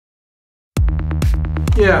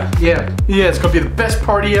Yeah, it's gonna be the best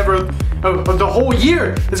party ever of the whole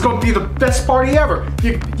year. It's gonna be the best party ever.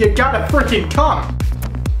 You gotta freaking come.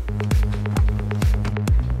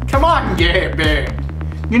 Come on, yeah, man.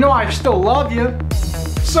 You know I still love you.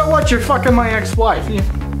 So what, you're fucking my ex-wife.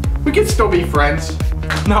 We can still be friends.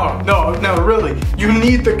 No, really. You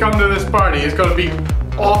need to come to this party. It's gonna be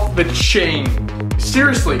off the chain.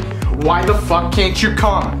 Seriously, why the fuck can't you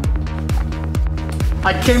come?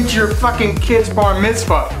 I came to your fucking kid's bar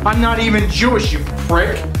mitzvah. I'm not even Jewish, you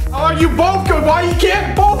prick. Oh, you both go. Why you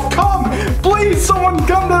can't both come? Please, someone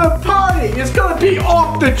come to the party. It's gonna be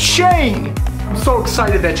off the chain. I'm so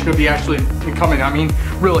excited that you're gonna be actually coming. I mean,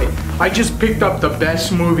 really, I just picked up the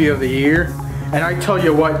best movie of the year, and I tell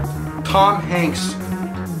you what, Tom Hanks,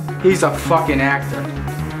 he's a fucking actor.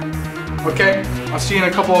 Okay, I'll see you in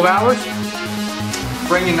a couple of hours.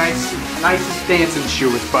 Bring your nicest dancing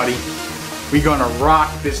shoes, buddy. We're gonna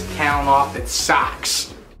rock this town off its socks.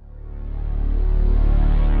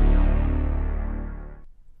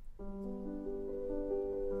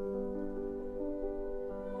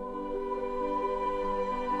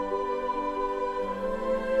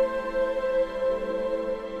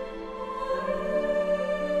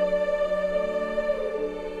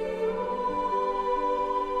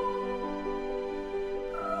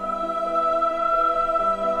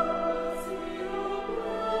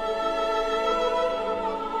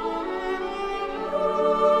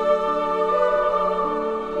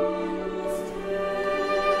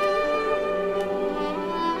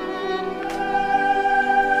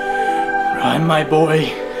 Ryan, my boy,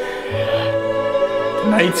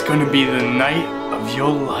 tonight's gonna be the night of your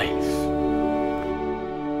life.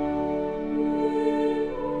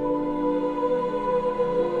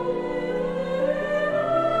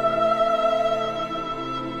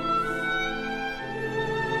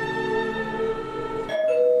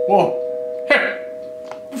 Whoa, here,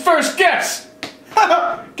 first guess.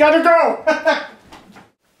 Gotta go.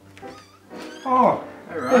 Oh,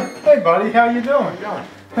 hey, Ryan. Hey, buddy, how you doing?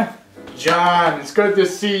 John, it's good to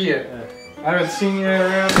see you. I haven't seen you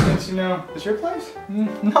around since, It's your place?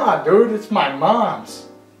 Nah, dude, it's my mom's.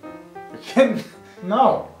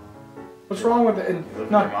 No. What's wrong with it? You live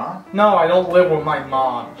with your mom? No, I don't live with my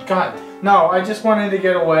mom. God, no, I just wanted to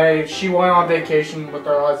get away. She went on vacation with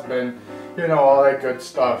her husband. All that good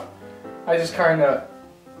stuff. I just kind of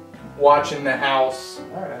watching the house.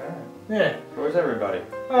 Alright. Yeah. Where's everybody?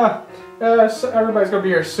 So everybody's gonna be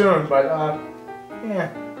here soon, but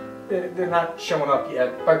yeah. They're not showing up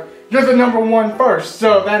yet, but you're the #1 first,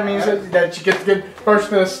 so that means that you get to get first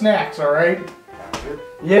to the snacks, alright?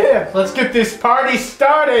 Yeah, let's get this party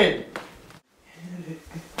started!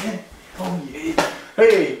 Oh yeah.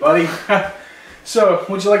 Hey, buddy. So,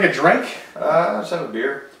 would you like a drink? Just have a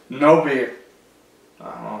beer. No beer. I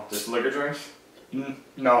don't know, just liquor drinks?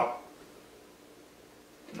 No.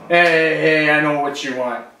 Hey, I know what you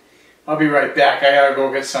want. I'll be right back. I gotta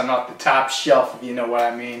go get some off the top shelf, if you know what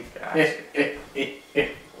I mean. Gotcha.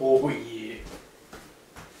 Oh yeah.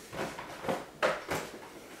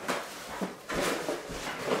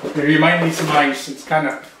 You might need some ice. It's kind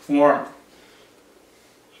of warm.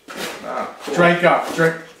 Ah, cool. Drink up.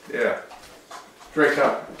 Drink. Yeah. Drink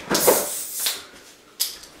up.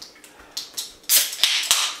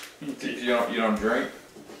 You don't drink?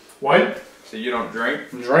 What? So you don't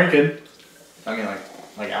drink? I'm drinking. I mean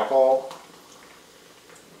like alcohol?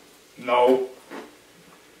 No.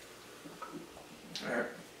 Alright.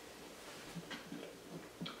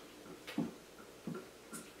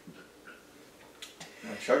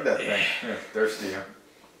 Chug that thing. Yeah, thirsty. Yeah.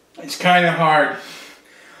 It's kind of hard,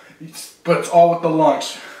 but it's all with the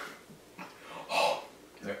lungs.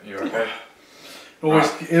 You okay?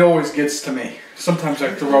 It always gets to me. Sometimes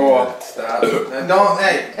I throw up. Stop. Don't.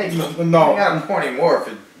 Hey. No. You gotta pour any more if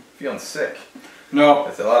you're feeling sick. No.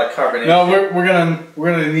 That's a lot of carbonation. No,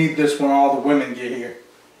 we're gonna need this when all the women get here.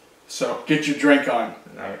 So get your drink on.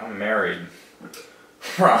 I'm married.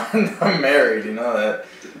 Ron, I'm married. You know that.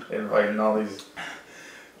 Inviting all these.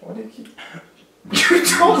 What do you keep? You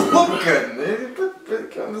don't look good.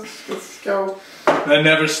 Let's go. That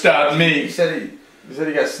never stopped me. You said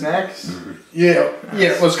he got snacks. Yeah.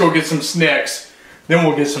 Let's go get some snacks. Then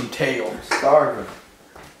we'll get some tail. I'm starving.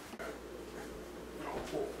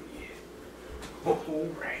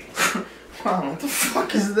 Alright. Wow, what the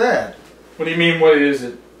fuck is that? What do you mean? What is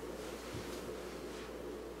it?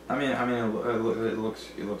 I mean, it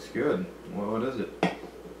looks good. What is it?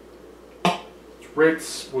 It's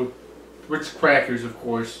Ritz crackers, of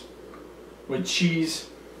course, with cheese,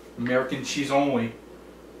 American cheese only.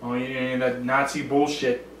 Oh yeah, that Nazi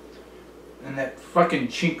bullshit, and that fucking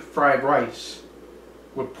chink fried rice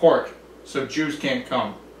with pork. so Jews can't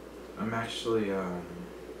come. I'm actually, No.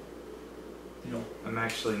 I'm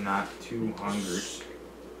actually not too hungry.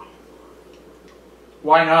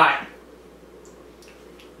 Why not?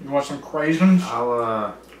 You want some craisins?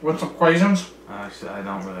 I'll, Want some craisins? actually, I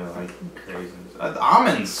don't really like craisins.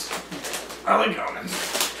 Almonds! I like almonds.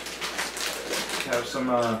 Have some,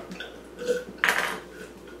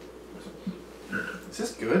 Is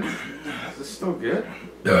this good? Is this still good?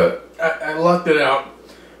 I left it out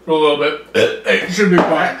for a little bit. It should be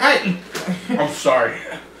fine. I'm sorry.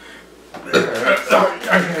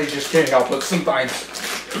 I just can't help it sometimes.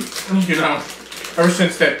 You know, ever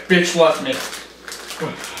since that bitch left me.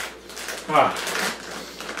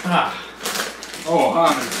 Oh,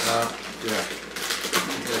 almonds. Yeah.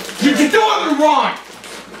 You're doing it wrong!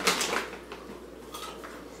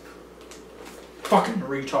 Fucking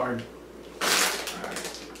retard.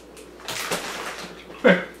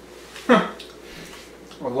 I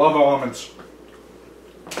love almonds.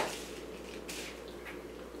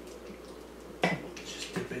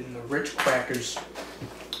 Just dip it in the Ritz crackers.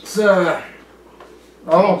 It's,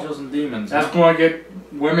 Oh, Angels and Demons. that's gonna get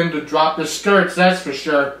women to drop their skirts, that's for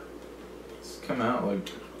sure. It's come out like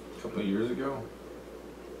a couple of years ago.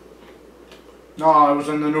 No, it was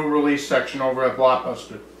in the new release section over at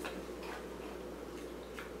Blockbuster.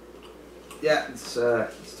 Yeah, it's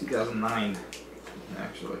 2009,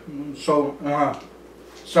 actually. So,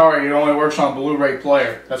 sorry, it only works on Blu-ray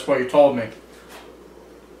player. That's what you told me.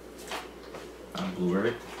 On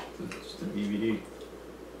Blu-ray? It's just a DVD.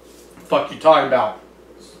 Fuck you talking about?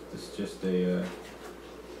 It's just a,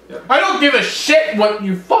 I don't give a shit what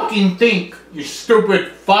you fucking think, you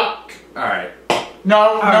stupid fuck. Alright.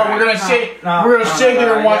 No, we're gonna sit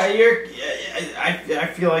here and watch. I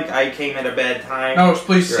feel like I came at a bad time. No,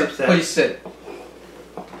 please You're sit. upset. Please sit.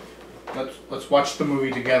 Let's watch the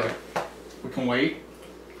movie together. We can wait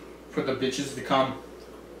for the bitches to come,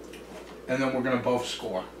 and then we're gonna both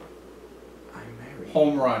score. I'm married.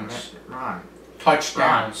 Home runs, Ron.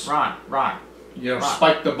 touchdowns. Ron. You know, Ron.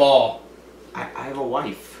 spike the ball. I have a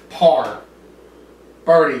wife. Par.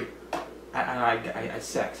 Birdie. I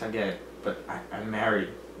sex. I get it, but I'm married,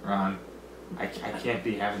 Ron. I can't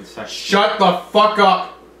be having sex. Shut the fuck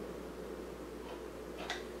up.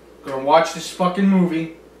 Gonna watch this fucking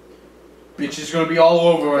movie. Bitch is gonna be all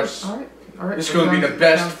over us. Alright. This is gonna be the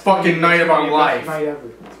best fucking night of our life. Night ever.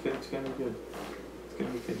 It's gonna be good. It's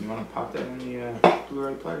gonna be good. You wanna pop that in the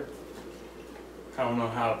Blu-ray player? I don't know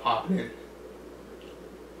how to pop it in.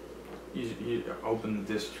 You open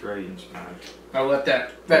the disc tray and smash. I let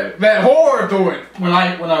that whore do it when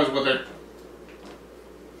I was with her.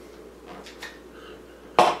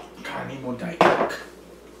 God, I need more Diet Coke.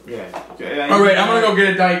 Yeah. Alright, I'm gonna go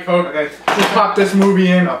get a Diet Coke. Okay. Just pop this movie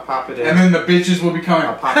in, I'll pop it in. and then the bitches will be coming.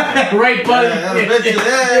 I'll pop it in. Right, buddy? Yeah, the bitches.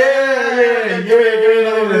 Yeah, give me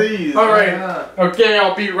another one of these. Alright, Yeah. okay,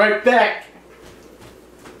 I'll be right back.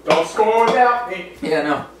 Don't score without me. Yeah,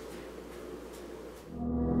 no.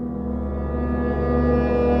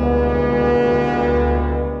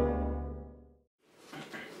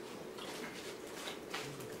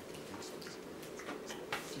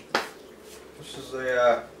 This is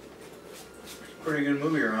a pretty good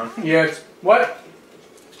movie, Ron. Yeah, it's what?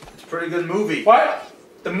 It's a pretty good movie. What?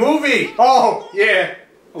 The movie! Oh, yeah.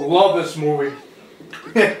 I love this movie.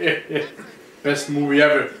 Best movie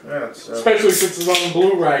ever. Yeah, it's Especially since it's on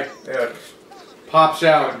Blu-ray. yeah, Pops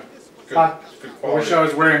out. good, I good wish quality. I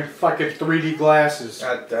was wearing fucking 3D glasses.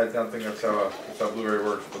 I don't think that's how Blu-ray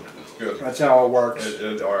works, but it's good. That's how it works.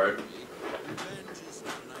 Alright.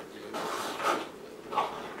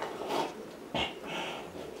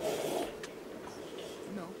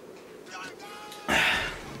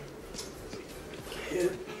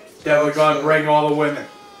 Definitely gonna bring all the women.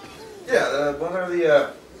 Yeah, when are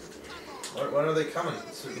they coming?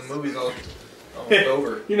 The movie's almost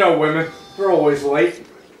over. You know women, they're always late.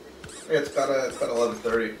 Yeah, it's about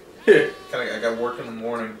 11:30. I got work in the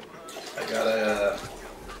morning. I gotta,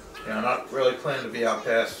 I'm not really planning to be out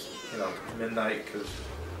past, midnight because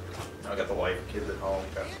I got the wife and kids at home.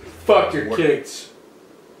 Fuck your kids.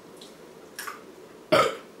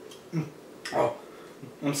 Oh,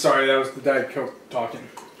 I'm sorry, that was the Diet Coke talking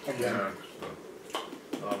again.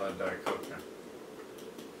 All that Diet Coke. Yeah.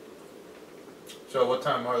 So what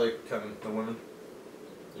time are they coming, the women?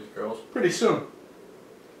 These girls? Pretty soon.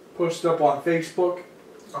 Post up on Facebook.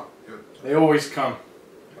 Oh, good. They always come.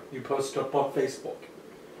 You post up on Facebook.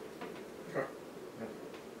 Okay.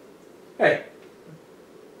 Hey.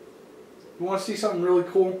 You want to see something really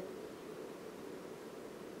cool?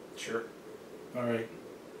 Sure. Alright.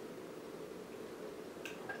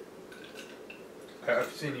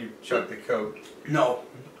 I've seen you chug the Coke. No.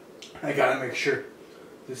 I gotta make sure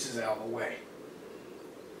this is out of the way.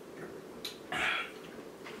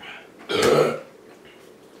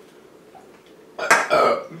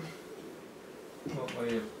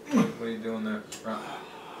 What are you doing there?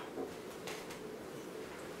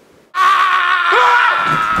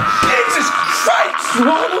 Jesus Christ,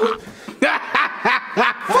 Ronald!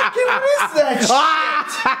 Fucking miss that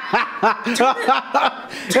shit!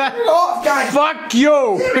 Turn it off, guys! Fuck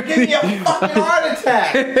you! Give me a fucking heart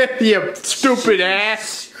attack! You stupid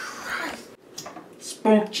ass!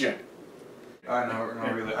 Spooked you. No,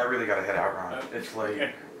 I really gotta head out, Ron. It's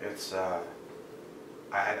late. It's I'm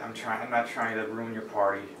not trying to ruin your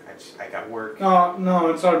party. I got work. No,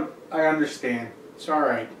 it's all. I understand. It's all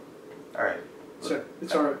right. All right.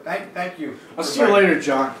 It's all right. Thank you. I'll see you later,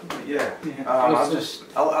 John. Yeah. I'll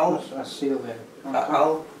see you later.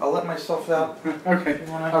 I'll let myself out. Okay.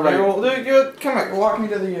 All right. Well, come on, walk me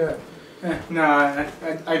to the. No, I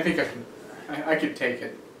think I can take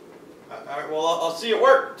it. All right. Well, I'll see you at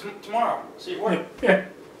work tomorrow. See you at work. Yeah.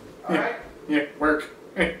 All right. Yeah. Work.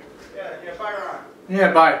 Yeah. Bye, Ron.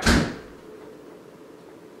 Yeah. Bye.